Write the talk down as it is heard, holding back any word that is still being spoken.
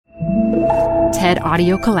TED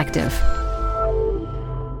Audio Collective.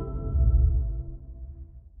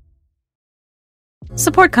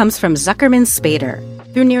 Support comes from Zuckerman Spader.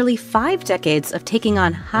 Through nearly 5 decades of taking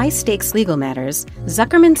on high-stakes legal matters,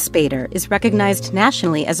 Zuckerman Spader is recognized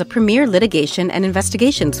nationally as a premier litigation and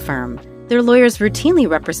investigations firm. Their lawyers routinely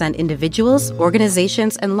represent individuals,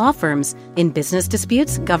 organizations, and law firms in business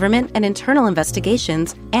disputes, government and internal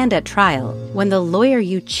investigations, and at trial, when the lawyer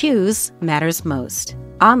you choose matters most.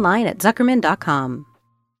 Online at Zuckerman.com.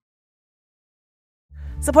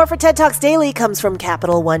 Support for TED Talks Daily comes from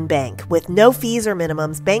Capital One Bank. With no fees or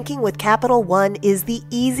minimums, banking with Capital One is the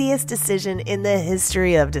easiest decision in the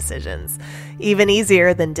history of decisions. Even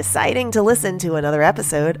easier than deciding to listen to another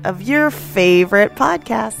episode of your favorite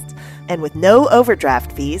podcast. And with no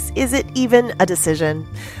overdraft fees, is it even a decision?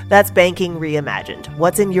 That's banking reimagined.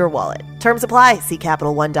 What's in your wallet? Terms apply. See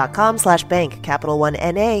CapitalOne.com/bank. Capital One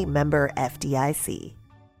N.A. member FDIC.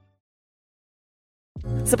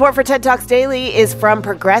 Support for TED Talks Daily is from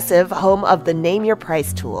Progressive, home of the Name Your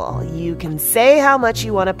Price tool. You can say how much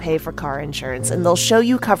you want to pay for car insurance, and they'll show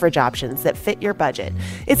you coverage options that fit your budget.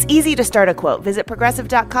 It's easy to start a quote. Visit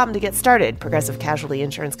Progressive.com to get started. Progressive Casualty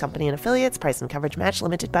Insurance Company and Affiliates. Price and coverage match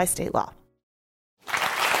limited by state law.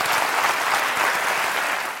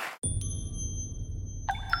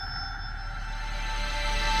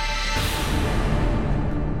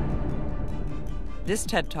 This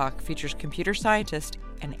TED Talk features computer scientist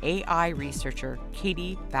and AI researcher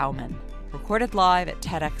Katie Bouman, recorded live at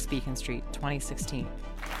TEDx Beacon Street 2016.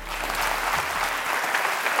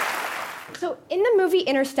 So in the movie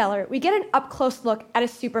Interstellar, we get an up-close look at a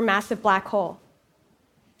supermassive black hole.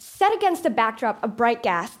 Set against a backdrop of bright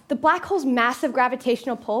gas, the black hole's massive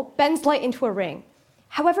gravitational pull bends light into a ring.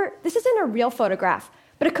 However, this isn't a real photograph,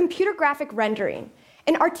 but a computer graphic rendering,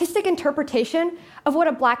 an artistic interpretation of what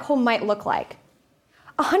a black hole might look like.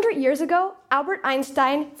 100 years ago, Albert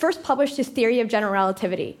Einstein first published his theory of general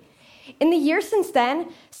relativity. In the years since then,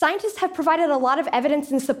 scientists have provided a lot of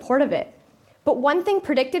evidence in support of it. But one thing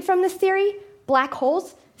predicted from this theory, black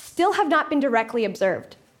holes, still have not been directly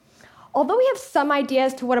observed. Although we have some idea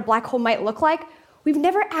as to what a black hole might look like, we've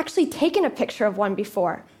never actually taken a picture of one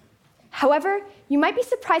before. However, you might be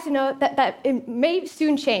surprised to know that it may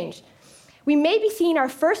soon change. We may be seeing our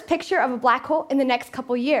first picture of a black hole in the next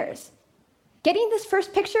couple years. Getting this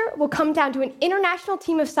first picture will come down to an international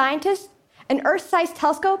team of scientists, an Earth-sized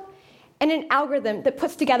telescope, and an algorithm that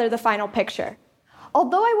puts together the final picture.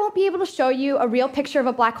 Although I won't be able to show you a real picture of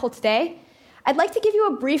a black hole today, I'd like to give you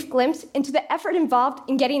a brief glimpse into the effort involved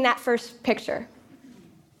in getting that first picture.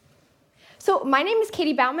 So my name is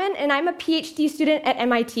Katie Bouman, and I'm a PhD student at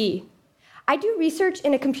MIT. I do research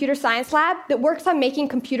in a computer science lab that works on making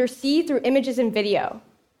computers see through images and video.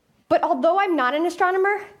 But although I'm not an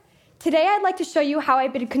astronomer, today I'd like to show you how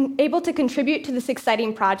I've been able to contribute to this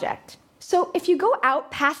exciting project. So if you go out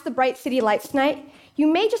past the bright city lights tonight, you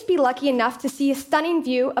may just be lucky enough to see a stunning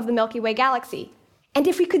view of the Milky Way galaxy. And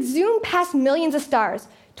if we could zoom past millions of stars,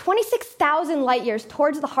 26,000 light years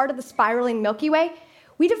towards the heart of the spiraling Milky Way,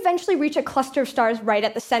 we'd eventually reach a cluster of stars right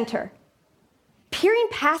at the center. Peering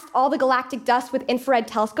past all the galactic dust with infrared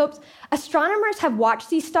telescopes, astronomers have watched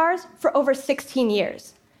these stars for over 16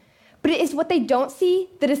 years. But it is what they don't see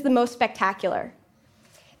that is the most spectacular.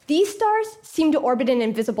 These stars seem to orbit an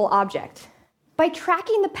invisible object. By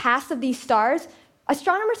tracking the paths of these stars,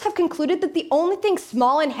 astronomers have concluded that the only thing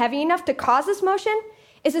small and heavy enough to cause this motion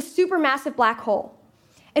is a supermassive black hole,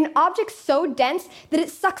 an object so dense that it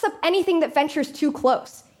sucks up anything that ventures too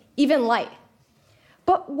close, even light.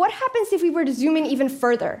 But what happens if we were to zoom in even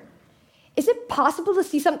further? Is it possible to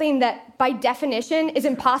see something that, by definition, is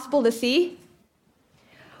impossible to see?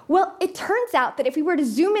 Well, it turns out that if we were to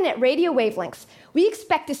zoom in at radio wavelengths, we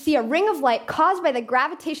expect to see a ring of light caused by the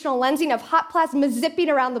gravitational lensing of hot plasma zipping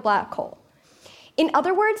around the black hole. In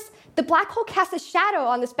other words, the black hole casts a shadow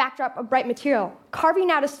on this backdrop of bright material,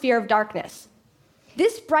 carving out a sphere of darkness.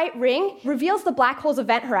 This bright ring reveals the black hole's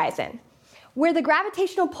event horizon, where the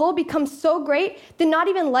gravitational pull becomes so great that not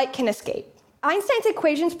even light can escape. Einstein's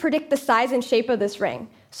equations predict the size and shape of this ring,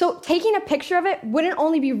 so taking a picture of it wouldn't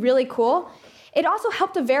only be really cool, it also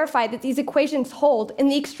helped to verify that these equations hold in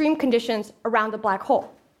the extreme conditions around the black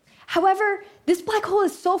hole. However, this black hole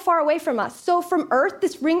is so far away from us, so from Earth,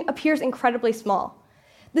 this ring appears incredibly small,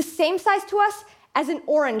 the same size to us as an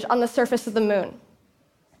orange on the surface of the moon.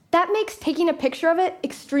 That makes taking a picture of it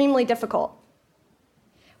extremely difficult.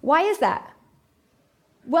 Why is that?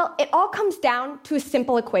 Well, it all comes down to a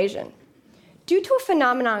simple equation. Due to a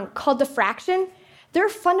phenomenon called diffraction, there are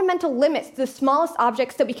fundamental limits to the smallest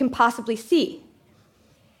objects that we can possibly see.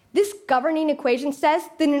 This governing equation says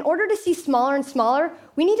that in order to see smaller and smaller,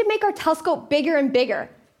 we need to make our telescope bigger and bigger.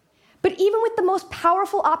 But even with the most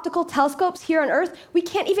powerful optical telescopes here on Earth, we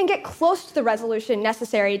can't even get close to the resolution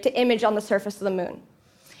necessary to image on the surface of the moon.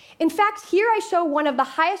 In fact, here I show one of the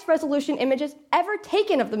highest resolution images ever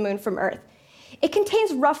taken of the moon from Earth. It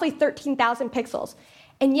contains roughly 13,000 pixels,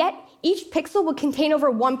 and yet each pixel would contain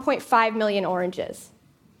over 1.5 million oranges.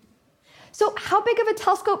 So how big of a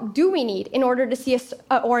telescope do we need in order to see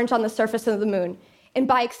an orange on the surface of the moon, and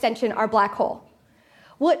by extension, our black hole?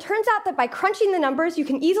 Well, it turns out that by crunching the numbers, you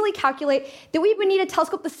can easily calculate that we would need a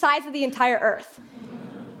telescope the size of the entire Earth.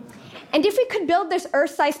 And if we could build this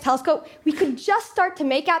Earth-sized telescope, we could just start to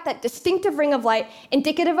make out that distinctive ring of light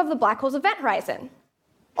indicative of the black hole's event horizon.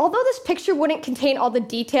 Although this picture wouldn't contain all the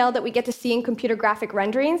detail that we get to see in computer graphic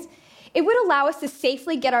renderings, it would allow us to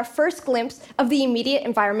safely get our first glimpse of the immediate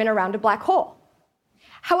environment around a black hole.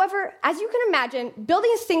 However, as you can imagine,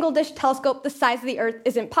 building a single-dish telescope the size of the Earth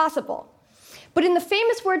isn't possible. But in the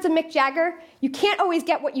famous words of Mick Jagger, you can't always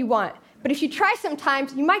get what you want. But if you try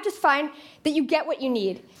sometimes, you might just find that you get what you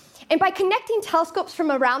need. And by connecting telescopes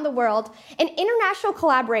from around the world, an international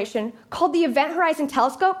collaboration called the Event Horizon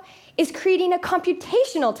Telescope is creating a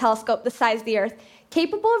computational telescope the size of the Earth,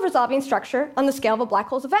 capable of resolving structure on the scale of a black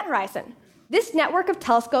hole's event horizon. This network of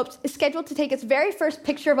telescopes is scheduled to take its very first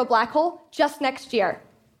picture of a black hole just next year.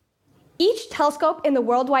 Each telescope in the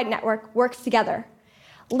worldwide network works together.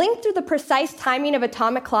 Linked through the precise timing of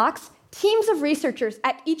atomic clocks, teams of researchers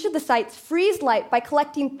at each of the sites freeze light by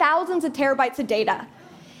collecting thousands of terabytes of data.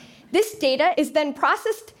 This data is then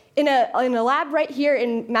processed in a lab right here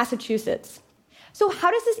in Massachusetts. So how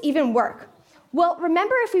does this even work? Well,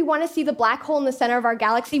 remember, if we want to see the black hole in the center of our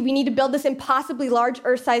galaxy, we need to build this impossibly large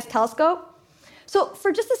Earth-sized telescope. So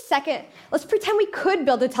for just a second, let's pretend we could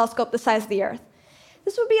build a telescope the size of the Earth.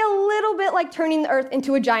 This would be a little bit like turning the Earth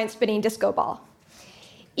into a giant spinning disco ball.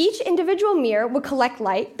 Each individual mirror would collect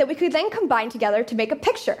light that we could then combine together to make a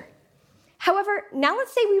picture. However, now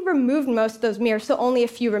let's say we removed most of those mirrors, so only a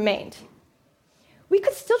few remained. We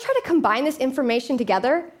could still try to combine this information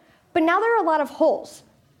together, but now there are a lot of holes.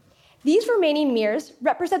 These remaining mirrors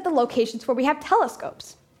represent the locations where we have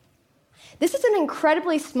telescopes. This is an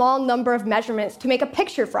incredibly small number of measurements to make a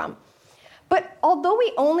picture from. But although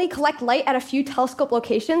we only collect light at a few telescope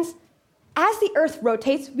locations, as the Earth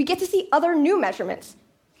rotates, we get to see other new measurements.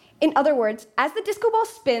 In other words, as the disco ball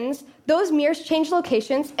spins, those mirrors change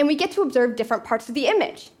locations, and we get to observe different parts of the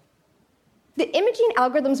image. The imaging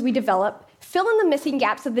algorithms we develop fill in the missing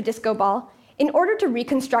gaps of the disco ball in order to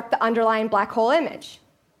reconstruct the underlying black hole image.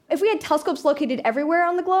 If we had telescopes located everywhere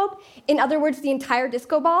on the globe, in other words, the entire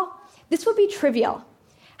disco ball, this would be trivial.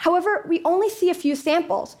 However, we only see a few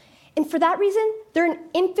samples, and for that reason, there are an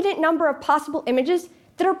infinite number of possible images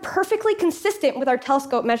that are perfectly consistent with our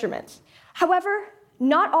telescope measurements. However,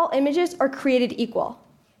 not all images are created equal.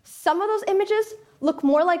 Some of those images look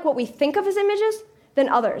more like what we think of as images than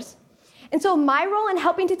others. And so my role in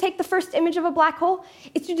helping to take the first image of a black hole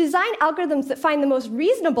is to design algorithms that find the most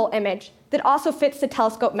reasonable image that also fits the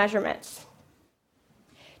telescope measurements.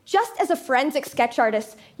 Just as a forensic sketch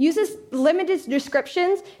artist uses limited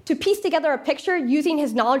descriptions to piece together a picture using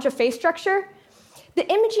his knowledge of face structure, the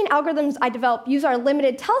imaging algorithms I develop use our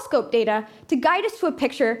limited telescope data to guide us to a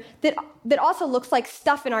picture that also looks like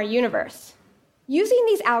stuff in our universe. Using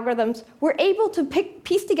these algorithms, we're able to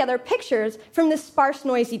piece together pictures from this sparse,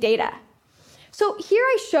 noisy data. So here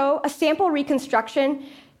I show a sample reconstruction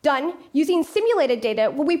done using simulated data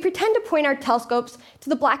where we pretend to point our telescopes to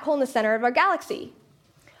the black hole in the center of our galaxy.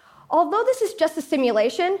 Although this is just a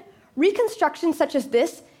simulation, reconstructions such as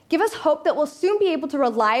this give us hope that we'll soon be able to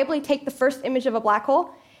reliably take the first image of a black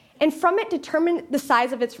hole and from it determine the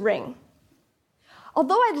size of its ring.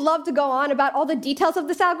 Although I'd love to go on about all the details of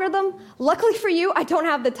this algorithm, luckily for you, I don't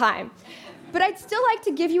have the time. But I'd still like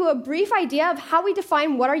to give you a brief idea of how we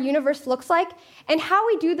define what our universe looks like and how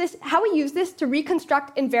we use this to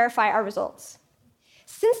reconstruct and verify our results.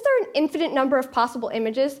 Since there are an infinite number of possible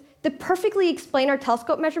images that perfectly explain our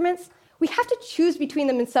telescope measurements, we have to choose between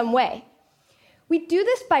them in some way. We do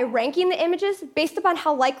this by ranking the images based upon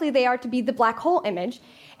how likely they are to be the black hole image,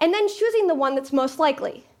 and then choosing the one that's most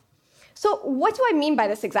likely. So what do I mean by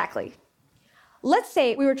this exactly? Let's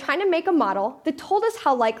say we were trying to make a model that told us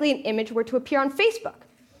how likely an image were to appear on Facebook.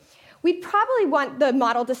 We'd probably want the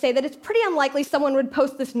model to say that it's pretty unlikely someone would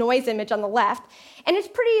post this noise image on the left, and it's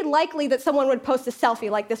pretty likely that someone would post a selfie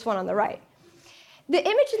like this one on the right. The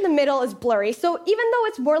image in the middle is blurry, so even though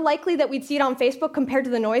it's more likely that we'd see it on Facebook compared to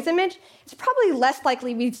the noise image, it's probably less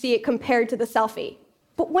likely we'd see it compared to the selfie.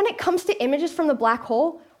 But when it comes to images from the black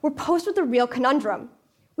hole, we're posed with a real conundrum.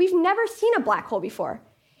 We've never seen a black hole before.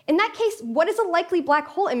 In that case, what is a likely black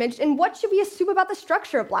hole image, and what should we assume about the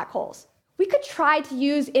structure of black holes? We could try to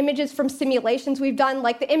use images from simulations we've done,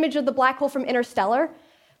 like the image of the black hole from Interstellar,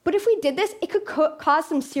 but if we did this, it could cause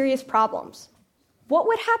some serious problems. What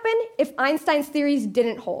would happen if Einstein's theories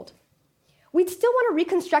didn't hold? We'd still want to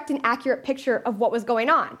reconstruct an accurate picture of what was going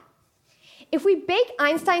on. If we bake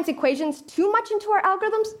Einstein's equations too much into our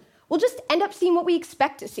algorithms, we'll just end up seeing what we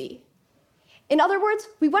expect to see. In other words,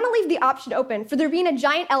 we want to leave the option open for there being a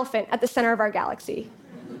giant elephant at the center of our galaxy.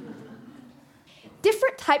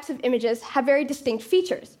 Different types of images have very distinct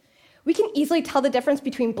features. We can easily tell the difference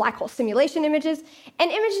between black hole simulation images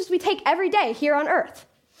and images we take every day here on Earth.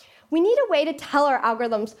 We need a way to tell our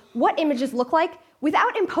algorithms what images look like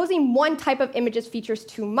without imposing one type of image's features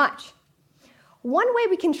too much. One way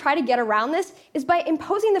we can try to get around this is by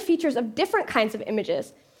imposing the features of different kinds of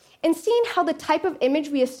images and seeing how the type of image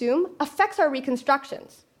we assume affects our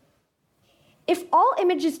reconstructions. If all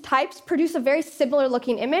images types produce a very similar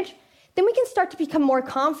looking image, then we can start to become more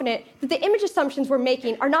confident that the image assumptions we're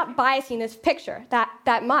making are not biasing this picture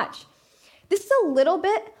that much. This is a little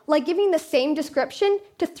bit like giving the same description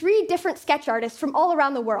to 3 different sketch artists from all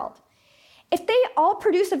around the world. If they all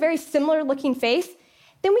produce a very similar looking face,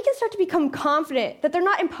 then we can start to become confident that they're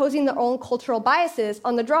not imposing their own cultural biases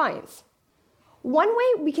on the drawings. One way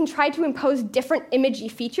we can try to impose different imagey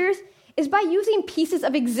features is by using pieces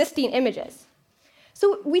of existing images.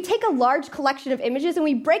 So we take a large collection of images and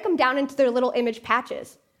we break them down into their little image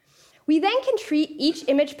patches. We then can treat each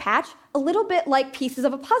image patch a little bit like pieces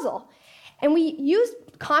of a puzzle. And we use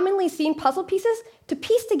commonly seen puzzle pieces to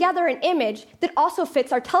piece together an image that also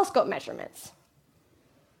fits our telescope measurements.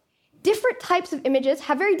 Different types of images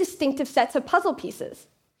have very distinctive sets of puzzle pieces.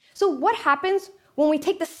 So what happens when we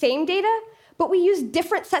take the same data, but we use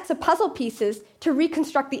different sets of puzzle pieces to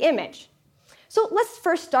reconstruct the image? So let's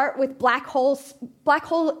first start with black hole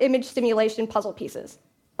image simulation puzzle pieces.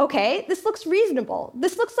 Okay, this looks reasonable.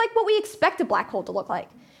 This looks like what we expect a black hole to look like.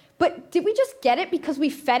 But did we just get it because we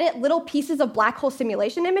fed it little pieces of black hole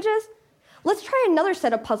simulation images? Let's try another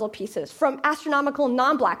set of puzzle pieces from astronomical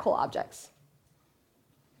non-black hole objects.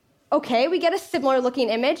 Okay, we get a similar looking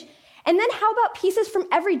image. And then how about pieces from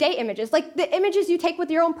everyday images, like the images you take with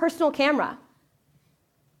your own personal camera?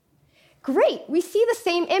 Great, we see the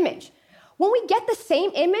same image. When we get the same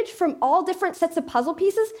image from all different sets of puzzle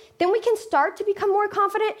pieces, then we can start to become more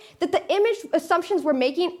confident that the image assumptions we're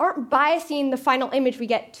making aren't biasing the final image we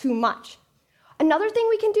get too much. Another thing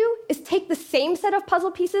we can do is take the same set of puzzle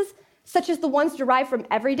pieces, such as the ones derived from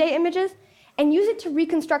everyday images, and use it to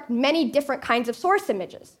reconstruct many different kinds of source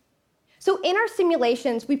images. So in our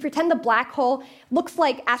simulations, we pretend the black hole looks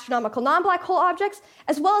like astronomical non-black hole objects,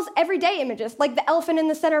 as well as everyday images, like the elephant in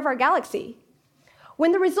the center of our galaxy.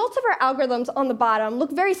 When the results of our algorithms on the bottom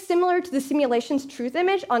look very similar to the simulation's truth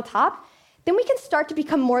image on top, then we can start to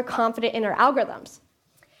become more confident in our algorithms.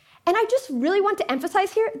 And I just really want to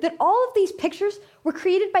emphasize here that all of these pictures were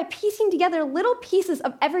created by piecing together little pieces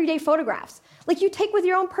of everyday photographs, like you take with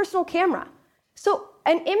your own personal camera. So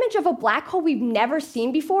an image of a black hole we've never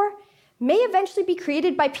seen before may eventually be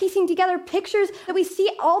created by piecing together pictures that we see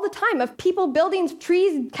all the time of people, buildings,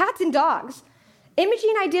 trees, cats, and dogs.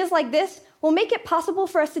 Imaging ideas like this will make it possible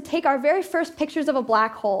for us to take our very first pictures of a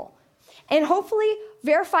black hole and hopefully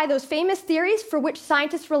verify those famous theories for which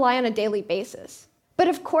scientists rely on a daily basis. But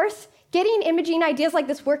of course, getting imaging ideas like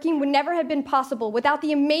this working would never have been possible without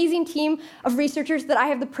the amazing team of researchers that I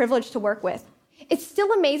have the privilege to work with. It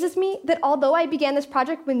still amazes me that although I began this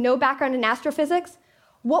project with no background in astrophysics,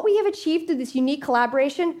 what we have achieved through this unique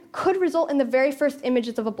collaboration could result in the very first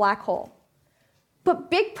images of a black hole. But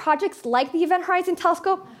big projects like the Event Horizon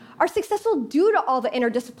Telescope are successful due to all the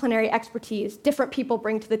interdisciplinary expertise different people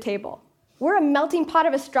bring to the table. We're a melting pot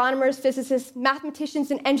of astronomers, physicists,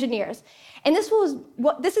 mathematicians, and engineers, and this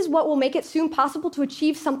is what will make it soon possible to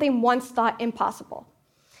achieve something once thought impossible.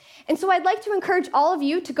 And so I'd like to encourage all of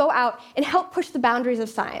you to go out and help push the boundaries of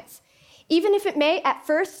science, even if it may at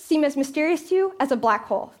first seem as mysterious to you as a black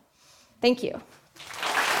hole. Thank you.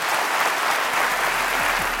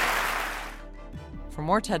 For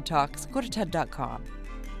more TED Talks, go to TED.com.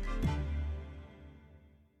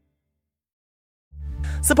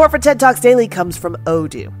 Support for TED Talks Daily comes from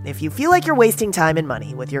Odoo. If you feel like you're wasting time and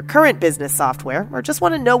money with your current business software or just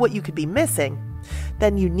want to know what you could be missing,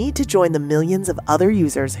 then you need to join the millions of other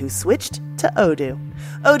users who switched to Odoo.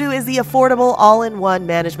 Odoo is the affordable all-in-one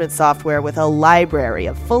management software with a library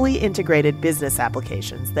of fully integrated business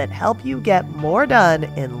applications that help you get more done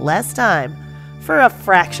in less time for a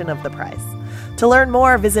fraction of the price. To learn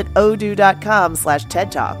more, visit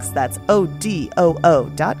odoo.com/TED Talks. That's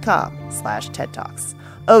ODOO.com/TED Talks.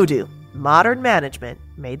 Odoo, Modern management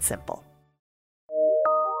made simple.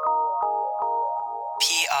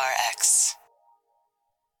 PRX.